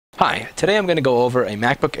Hi, today I'm going to go over a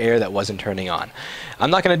MacBook Air that wasn't turning on.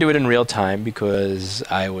 I'm not going to do it in real time because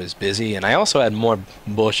I was busy, and I also had more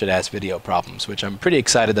bullshit-ass video problems, which I'm pretty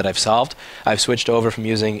excited that I've solved. I've switched over from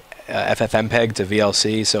using FFmpeg to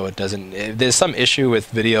VLC, so it doesn't... There's some issue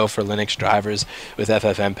with video for Linux drivers with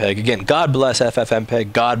FFmpeg. Again, God bless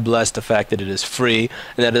FFmpeg, God bless the fact that it is free,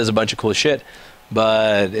 and that it does a bunch of cool shit,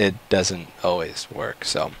 but it doesn't always work,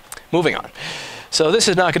 so moving on. So this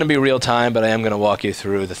is not going to be real time, but I am going to walk you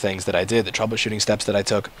through the things that I did, the troubleshooting steps that I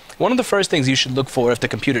took. One of the first things you should look for if the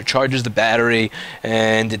computer charges the battery,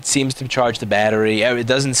 and it seems to charge the battery, it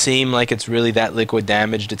doesn't seem like it's really that liquid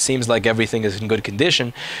damaged, it seems like everything is in good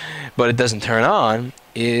condition, but it doesn't turn on,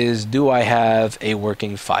 is do I have a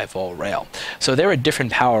working 5-volt rail? So there are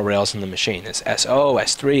different power rails in the machine. There's SO,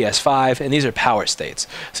 S3, S5, and these are power states.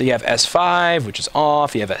 So you have S5, which is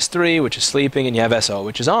off, you have S3, which is sleeping, and you have SO,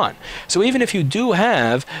 which is on. So even if you do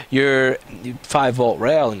have your 5-volt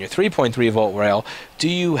rail and your 3.3-volt rail, do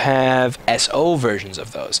you have SO versions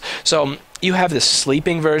of those? So you have the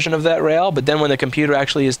sleeping version of that rail, but then when the computer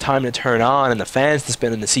actually is time to turn on and the fans to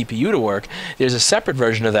spin and the CPU to work, there's a separate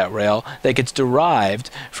version of that rail that gets derived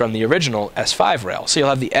from the original S5 rail. So you'll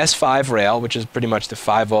have the S5 rail, which is pretty much the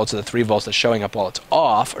 5 volts or the 3 volts that's showing up while it's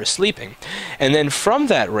off or sleeping. And then from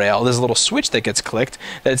that rail, there's a little switch that gets clicked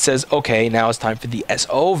that says, okay, now it's time for the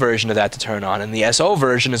SO version of that to turn on. And the SO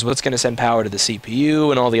version is what's going to send power to the CPU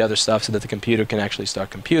and all the other stuff so that the computer can actually start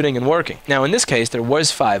computing and working. Now in this case, there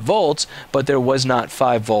was 5 volts, but there was not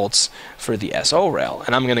 5 volts for the SO rail.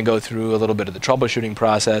 And I'm going to go through a little bit of the troubleshooting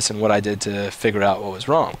process and what I did to figure out what was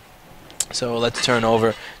wrong. So let's turn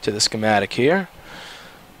over to the schematic here.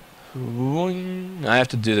 I have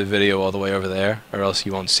to do the video all the way over there, or else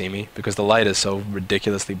you won't see me, because the light is so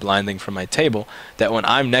ridiculously blinding from my table that when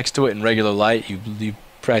I'm next to it in regular light, you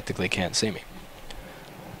practically can't see me.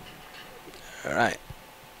 Alright.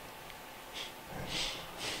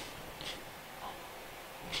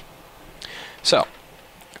 So,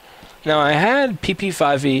 now I had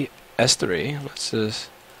PP5V S3.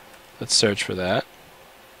 Let's search for that.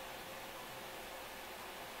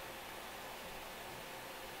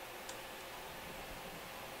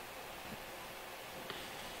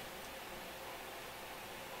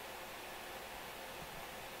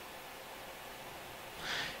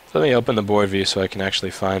 Let me open the board view so I can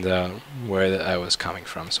actually find out where I was coming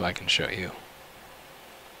from, so I can show you.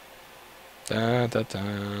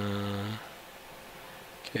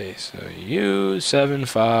 Okay, so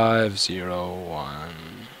U7501.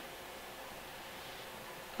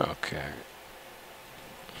 Okay.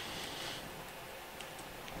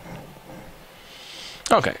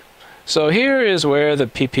 Okay, so here is where the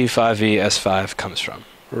PP5V S5 comes from.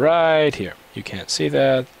 Right here. You can't see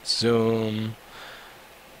that. Zoom.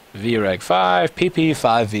 VREG 5,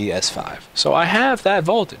 PP5V S5. So I have that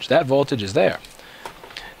voltage. That voltage is there.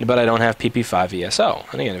 But I don't have PP5V SO.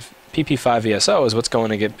 And again, if PP5V SO is what's going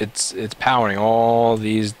to get, it's powering all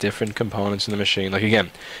these different components in the machine. Like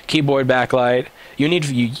again, keyboard backlight.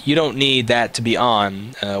 You don't need that to be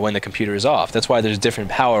on when the computer is off. That's why there's different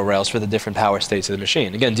power rails for the different power states of the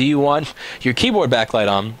machine. Again, do you want your keyboard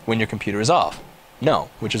backlight on when your computer is off?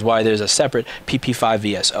 No, which is why there's a separate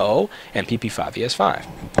PP5V SO and PP5V S5.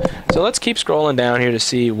 So let's keep scrolling down here to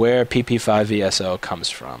see where PP5V SO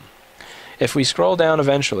comes from. If we scroll down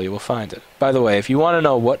eventually, we'll find it. By the way, if you want to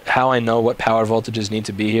know how I know what power voltages need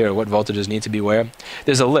to be here or what voltages need to be where,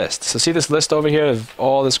 there's a list. So see this list over here of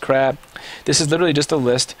all this crap? This is literally just a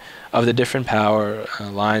list of the different power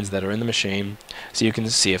lines that are in the machine, so you can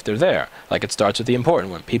see if they're there. Like it starts with the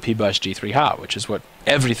important one, PP bus G3 hot, which is what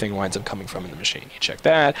everything winds up coming from in the machine. You check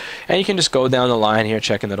that, and you can just go down the line here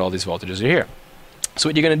checking that all these voltages are here. So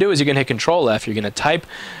what you're going to do is you're going to hit Control F, you're going to type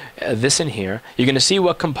this in here, you're going to see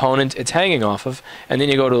what component it's hanging off of, and then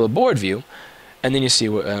you go to the board view, and then you see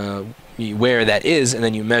where that is, and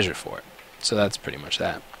then you measure for it. So that's pretty much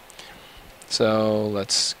that. So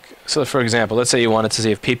for example, let's say you wanted to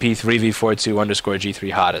see if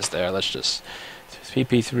PP3V42_G3 hot is there. Let's just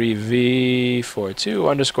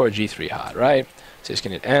PP3V42_G3 hot, right? So you're just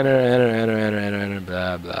going to hit enter,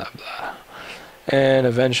 blah, blah, blah. And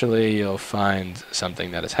eventually you'll find something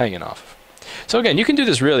that is hanging off. So again, you can do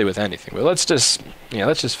this really with anything, but let's just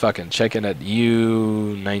fucking check in at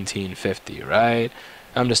U1950, right?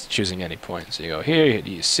 I'm just choosing any point. So you go here, you hit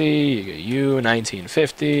UC, you go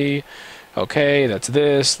U1950. Okay, that's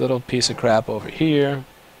this little piece of crap over here.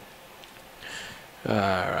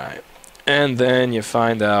 Alright. And then you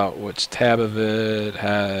find out which tab of it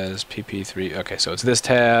has PP3. Okay, so it's this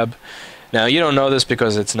tab. Now, you don't know this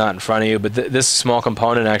because it's not in front of you, but this small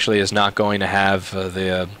component actually is not going to have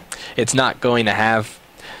it's not going to have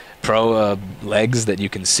legs that you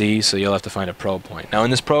can see, so you'll have to find a probe point. Now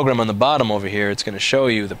in this program on the bottom over here, it's going to show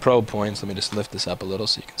you the probe points. Let me just lift this up a little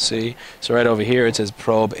so you can see. So right over here it says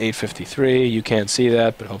probe 853. You can't see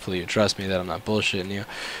that, but hopefully you trust me that I'm not bullshitting you.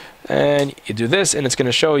 And you do this, and it's going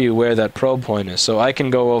to show you where that probe point is. So I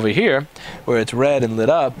can go over here, where it's red and lit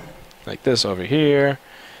up, like this over here,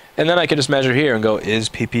 and then I can just measure here and go, is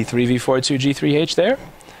PP5V42G3H there?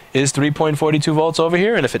 Is 3.42 volts over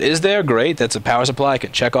here? And if it is there, great, that's a power supply. I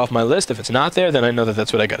can check off my list. If it's not there, then I know that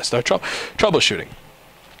that's what I got to start troubleshooting.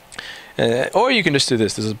 Or you can just do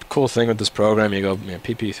this. There's a cool thing with this program. You go,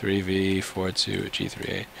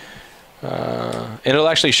 PP3V42G3H. And it'll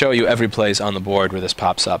actually show you every place on the board where this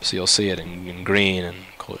pops up, so you'll see it in green, and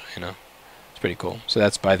you know, it's pretty cool. So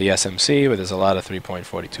that's by the SMC, where there's a lot of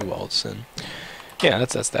 3.42 volts, and yeah,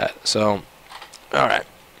 that's that. So, all right.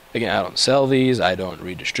 Again, I don't sell these. I don't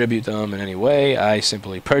redistribute them in any way. I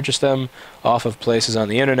simply purchase them off of places on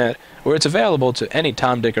the internet where it's available to any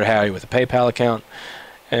Tom, Dick, or Harry with a PayPal account,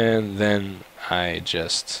 and then I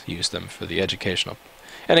just use them for the educational.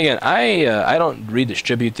 And again, I don't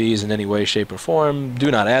redistribute these in any way, shape, or form.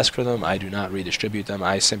 Do not ask for them. I do not redistribute them.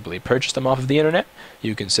 I simply purchase them off of the internet.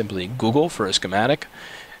 You can simply Google for a schematic,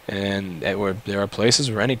 and there are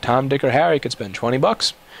places where any Tom, Dick, or Harry could spend 20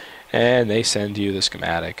 bucks, and they send you the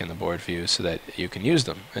schematic and the board views so that you can use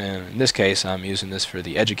them. And in this case, I'm using this for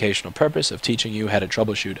the educational purpose of teaching you how to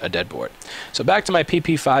troubleshoot a dead board. So back to my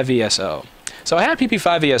PP5VSO. So I had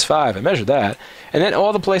PP5VS5, I measured that, and then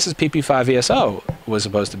all the places PP5VSO was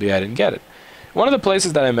supposed to be, I didn't get it. One of the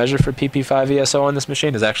places that I measured for PP5VSO on this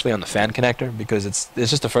machine is actually on the fan connector, because it's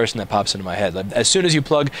just the first thing that pops into my head. Like, as soon as you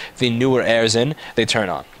plug the newer airs in, they turn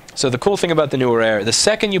on. So the cool thing about the newer air, the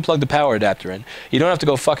second you plug the power adapter in, you don't have to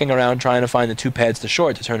go fucking around trying to find the two pads to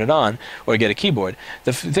short to turn it on or get a keyboard.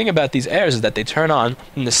 The thing about these airs is that they turn on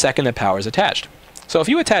in the second the power is attached. So if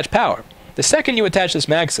you attach power, the second you attach this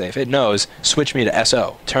MagSafe, it knows, switch me to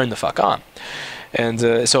SO, turn the fuck on.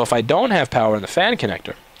 And so if I don't have power in the fan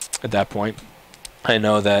connector, at that point, I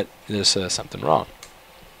know that there's something wrong.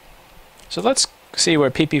 So let's see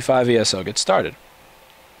where PP5VSO gets started.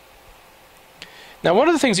 Now, one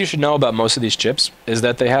of the things you should know about most of these chips is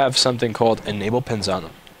that they have something called enable pins on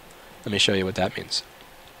them. Let me show you what that means.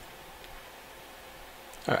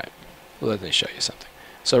 Alright, let me show you something.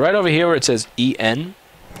 So right over here where it says EN,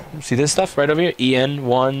 see this stuff right over here?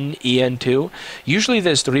 EN1, EN2. Usually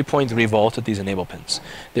there's 3.3 volts at these enable pins.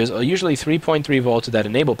 There's usually 3.3 volts at that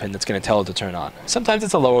enable pin that's going to tell it to turn on. Sometimes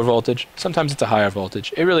it's a lower voltage, sometimes it's a higher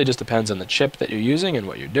voltage. It really just depends on the chip that you're using and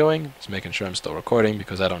what you're doing. Just making sure I'm still recording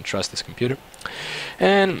because I don't trust this computer.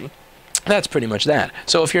 And that's pretty much that.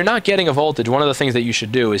 So if you're not getting a voltage, one of the things that you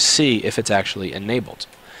should do is see if it's actually enabled.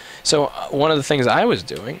 So one of the things I was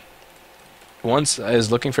doing once I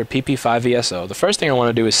was looking for PP5VSO, the first thing I want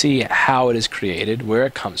to do is see how it is created, where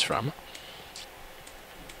it comes from.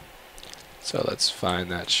 So let's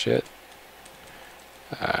find that shit.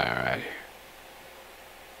 Alright.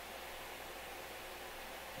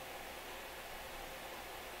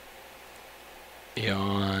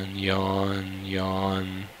 Yawn, yawn,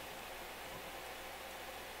 yawn.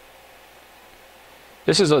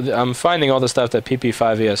 This is, I'm finding all the stuff that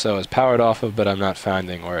PP5VSO is powered off of, but I'm not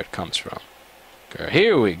finding where it comes from.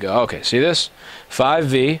 Here we go. Okay, see this?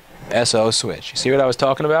 5V SO switch. You see what I was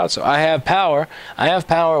talking about? So I have power. I have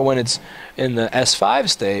power when it's in the S5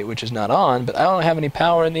 state, which is not on, but I don't have any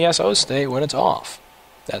power in the SO state when it's off.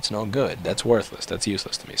 That's no good. That's worthless. That's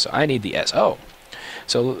useless to me. So I need the SO.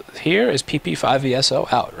 So here is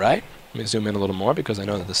PP5VSO out, right? Let me zoom in a little more because I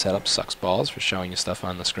know that the setup sucks balls for showing you stuff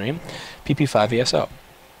on the screen. PP5VSO.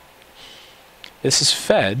 This is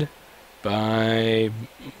fed by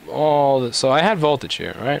all the, so I had voltage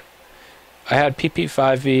here, right? I had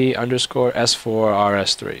PP5V underscore S4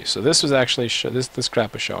 RS3. So this was actually, this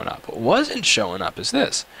crap was showing up. What wasn't showing up is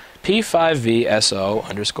this. P5V SO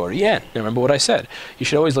underscore EN. Now remember what I said. You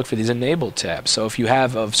should always look for these enabled tabs. So if you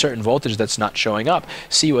have a certain voltage that's not showing up,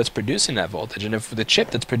 see what's producing that voltage. And if the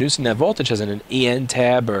chip that's producing that voltage has an EN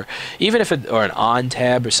tab, or even if it, or an on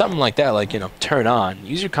tab or something like that, like, you know, turn on,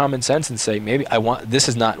 use your common sense and say, maybe I want, this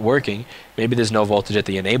is not working. Maybe there's no voltage at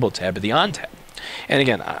the enable tab or the on tab. And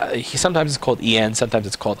again, sometimes it's called EN, sometimes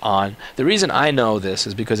it's called on. The reason I know this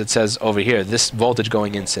is because it says over here, this voltage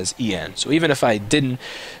going in says EN. So even if I didn't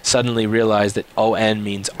suddenly realize that ON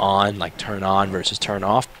means on, like turn on versus turn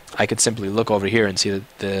off, I could simply look over here and see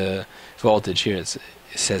that the voltage here it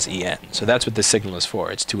says EN. So that's what this signal is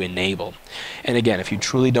for. It's to enable. And again, if you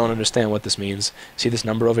truly don't understand what this means, see this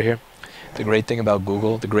number over here? The great thing about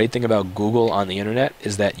Google on the internet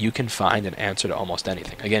is that you can find an answer to almost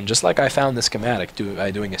anything. Again, just like I found the schematic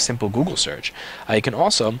by doing a simple Google search, I can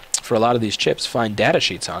also, for a lot of these chips, find data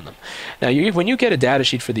sheets on them. Now, when you get a data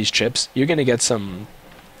sheet for these chips, you're going to get some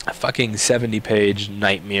fucking 70-page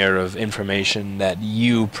nightmare of information that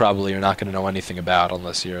you probably are not going to know anything about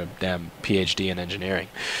unless you're a damn PhD in engineering.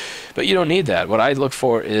 But you don't need that. What I look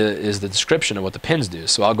for is the description of what the pins do.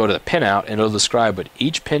 So I'll go to the pinout, and it'll describe what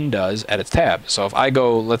each pin does at its tab. So if I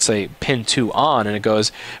go, let's say, pin 2 on, and it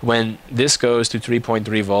goes, when this goes to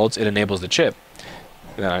 3.3 volts, it enables the chip.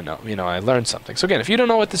 Then I know, I learned something. So again, if you don't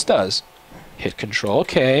know what this does, hit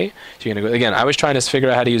Control-K. So you're gonna go, again, I was trying to figure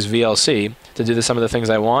out how to use VLC to do some of the things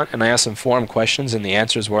I want, and I asked some forum questions, and the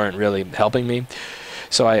answers weren't really helping me.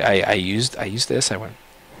 So I used this. I went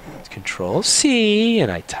Control-C, and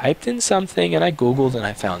I typed in something, and I Googled, and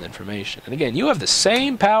I found information. And again, you have the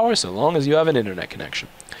same power so long as you have an internet connection.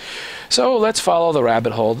 So let's follow the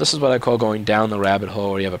rabbit hole. This is what I call going down the rabbit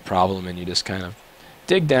hole, where you have a problem, and you just kind of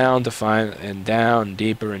dig down to find, and down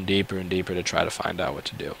deeper and deeper and deeper to try to find out what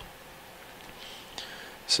to do.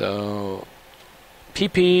 So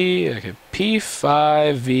P5V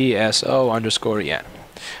 _EN.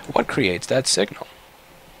 What creates that signal?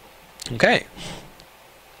 Okay.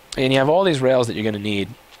 And you have all these rails that you're going to need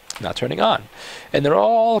not turning on. And they're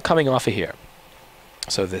all coming off of here.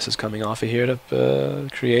 So this is coming off of here to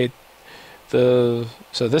create the...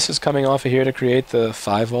 So this is coming off of here to create the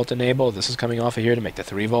 5-volt enable. This is coming off of here to make the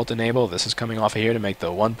 3-volt enable. This is coming off of here to make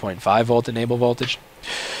the 1.5-volt enable voltage.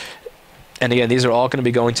 And again, these are all going to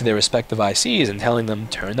be going to their respective ICs and telling them,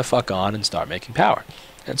 turn the fuck on and start making power.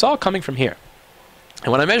 And it's all coming from here.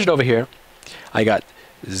 And when I measured over here, I got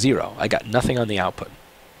 0. I got nothing on the output.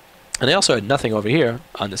 And I also had nothing over here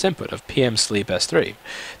on this input of PM sleep S3.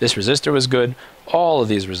 This resistor was good. All of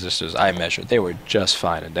these resistors I measured, they were just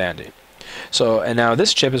fine and dandy. So, and now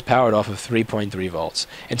this chip is powered off of 3.3 volts.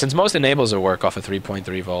 And since most enables work off of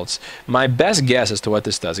 3.3 volts, my best guess as to what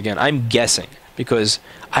this does, again, I'm guessing, because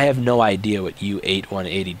I have no idea what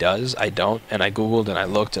U8180 does. I don't, and I Googled and I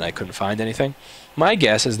looked and I couldn't find anything. My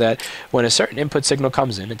guess is that when a certain input signal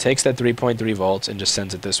comes in, it takes that 3.3 volts and just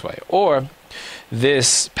sends it this way. Or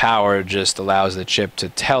this power just allows the chip to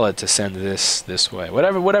tell it to send this way.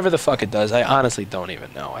 Whatever the fuck it does, I honestly don't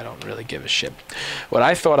even know. I don't really give a shit. What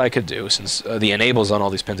I thought I could do, since the enables on all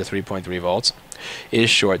these pins are 3.3 volts, is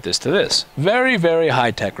short this to this. Very, very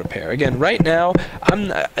high-tech repair. Again, right now,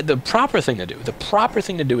 the proper thing to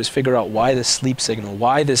do is figure out why the sleep signal,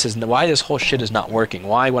 why this whole shit is not working,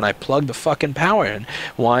 why when I plug the fucking power in,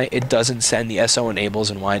 why it doesn't send the SO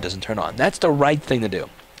enables and why it doesn't turn on. That's the right thing to do.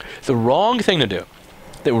 The wrong thing to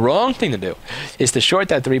do is to short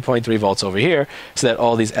that 3.3 volts over here so that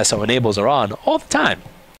all these SO enables are on all the time.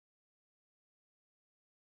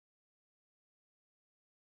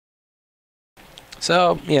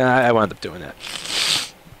 So, yeah, I wound up doing that.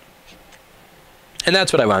 And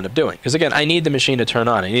that's what I wound up doing. Because, again, I need the machine to turn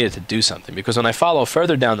on. I need it to do something. Because when I follow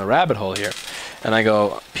further down the rabbit hole here, and I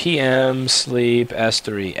go PM, sleep,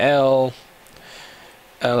 S3L...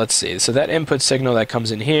 let's see. So that input signal that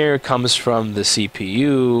comes in here comes from the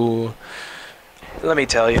CPU. Let me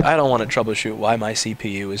tell you, I don't want to troubleshoot why my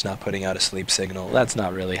CPU is not putting out a sleep signal. That's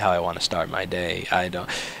not really how I want to start my day. I don't.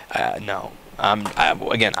 No. I'm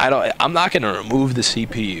not going to remove the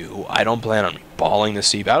CPU. I don't plan on balling the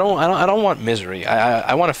CPU. I don't want misery.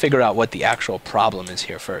 I want to figure out what the actual problem is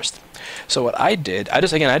here first. So what I did, I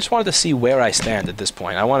just wanted to see where I stand at this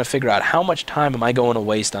point. I want to figure out how much time am I going to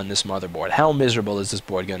waste on this motherboard? How miserable is this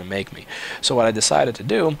board going to make me? So what I decided to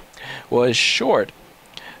do was short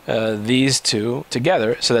these two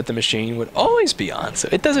together so that the machine would always be on. So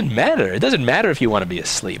it doesn't matter. It doesn't matter if you want to be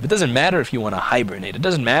asleep. It doesn't matter if you want to hibernate. It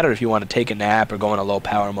doesn't matter if you want to take a nap or go in a low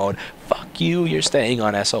power mode. Fuck you, you're staying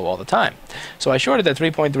on SO all the time. So I shorted that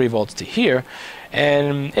 3.3 volts to here,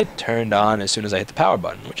 and it turned on as soon as I hit the power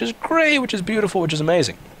button, which is great, which is beautiful, which is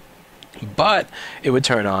amazing. But it would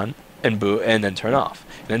turn on and boot and then turn off,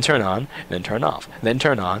 and then turn on, and then turn off, then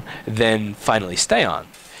turn on, then finally stay on.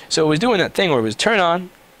 So it was doing that thing where it was turn on,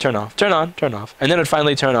 turn off, turn on, turn off, and then it would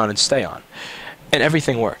finally turn on and stay on. And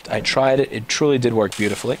everything worked. I tried it. It truly did work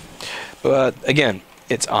beautifully. But again,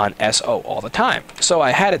 it's on SO all the time. So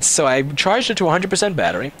I charged it to 100%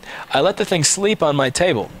 battery. I let the thing sleep on my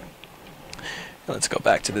table. Let's go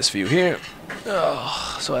back to this view here.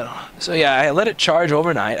 So yeah, I let it charge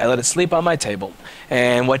overnight. I let it sleep on my table.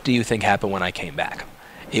 And what do you think happened when I came back?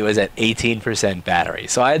 It was at 18% battery.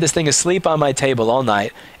 So I had this thing asleep on my table all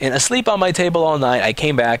night. And asleep on my table all night, I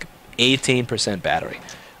came back 18% battery,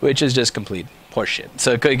 which is just complete horseshit.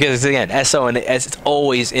 So because again, SO and it's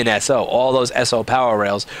always in SO. All those SO power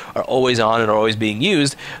rails are always on and are always being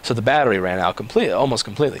used. So the battery ran out completely, almost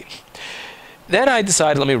completely. Then I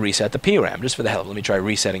decided, let me reset the PRAM, just for the hell of it. Let me try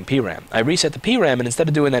resetting PRAM. I reset the PRAM, and instead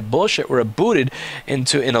of doing that bullshit where it booted in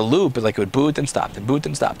a loop, like it would boot and stop, and boot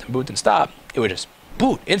and stop, and boot and stop, it would just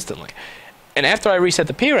boot instantly. And after I reset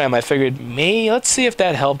the PRAM, I figured, let's see if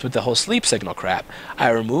that helped with the whole sleep signal crap.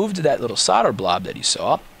 I removed that little solder blob that you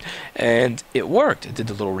saw, and it worked. It did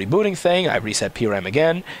the little rebooting thing. I reset PRAM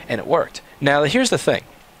again, and it worked. Now, here's the thing.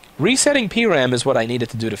 Resetting PRAM is what I needed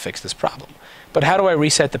to do to fix this problem. But how do I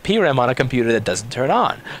reset the PRAM on a computer that doesn't turn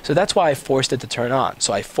on? So that's why I forced it to turn on.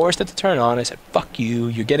 So I forced it to turn on. I said, fuck you.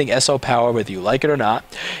 You're getting SO power whether you like it or not.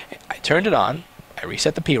 I turned it on. I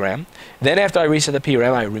reset the PRAM. Then after I reset the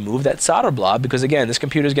PRAM, I removed that solder blob because, again, this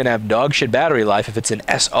computer is going to have dog shit battery life if it's in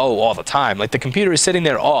SO all the time. Like, the computer is sitting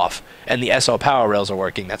there off and the SO power rails are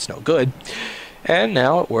working. That's no good. And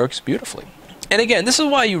now it works beautifully. And again, this is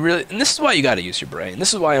why you got to use your brain.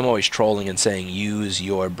 This is why I'm always trolling and saying use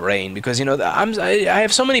your brain, because you know I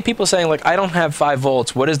have so many people saying like, I don't have 5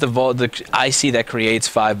 volts. What is the IC that creates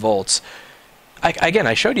 5 volts? Again,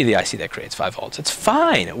 I showed you the IC that creates 5 volts. It's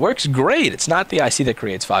fine. It works great. It's not the IC that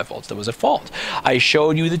creates 5 volts that was at fault. I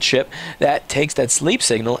showed you the chip that takes that sleep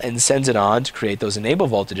signal and sends it on to create those enable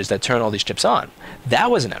voltages that turn all these chips on. That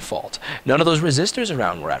wasn't at fault. None of those resistors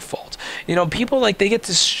around were at fault. You know, people, like, they get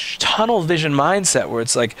this tunnel vision mindset where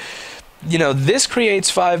it's like, you know, this creates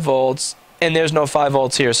 5 volts and there's no 5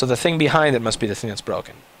 volts here, so the thing behind it must be the thing that's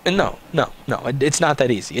broken. And no, it's not that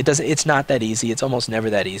easy. It's not that easy. It's almost never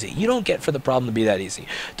that easy. You don't get for the problem to be that easy.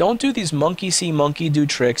 Don't do these monkey see, monkey do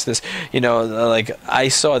tricks. This, you know, like I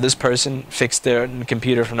saw this person fix their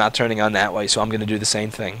computer from not turning on that way, so I'm going to do the same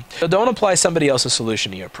thing. So don't apply somebody else's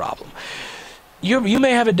solution to your problem. You may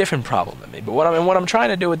have a different problem than me, but what I'm trying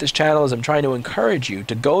to do with this channel is I'm trying to encourage you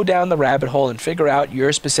to go down the rabbit hole and figure out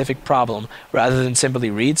your specific problem rather than simply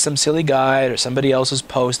read some silly guide or somebody else's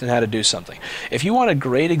post on how to do something. If you want a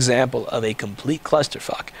great example of a complete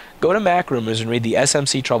clusterfuck, go to Mac Rumors and read the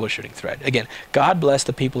SMC troubleshooting thread. Again, God bless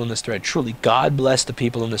the people in this thread. Truly, God bless the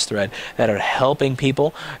people in this thread that are helping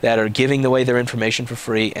people, that are giving away their information for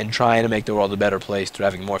free and trying to make the world a better place through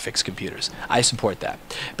having more fixed computers. I support that.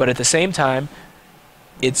 But at the same time,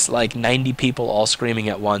 it's like 90 people all screaming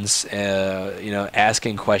at once, you know,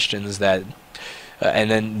 asking questions that,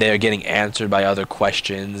 and then they're getting answered by other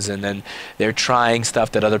questions, and then they're trying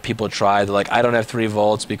stuff that other people tried. They're like, I don't have 3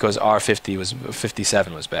 volts because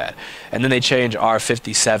R57 was bad. And then they change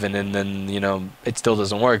R57, and then, you know, it still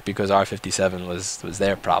doesn't work because R57 was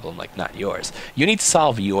their problem, like not yours. You need to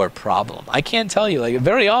solve your problem. I can't tell you, like,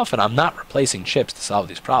 very often I'm not replacing chips to solve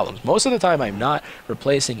these problems. Most of the time I'm not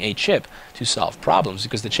replacing a chip to solve problems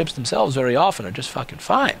because the chips themselves very often are just fucking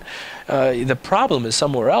fine. The problem is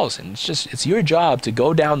somewhere else, and it's your job to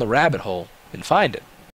go down the rabbit hole and find it.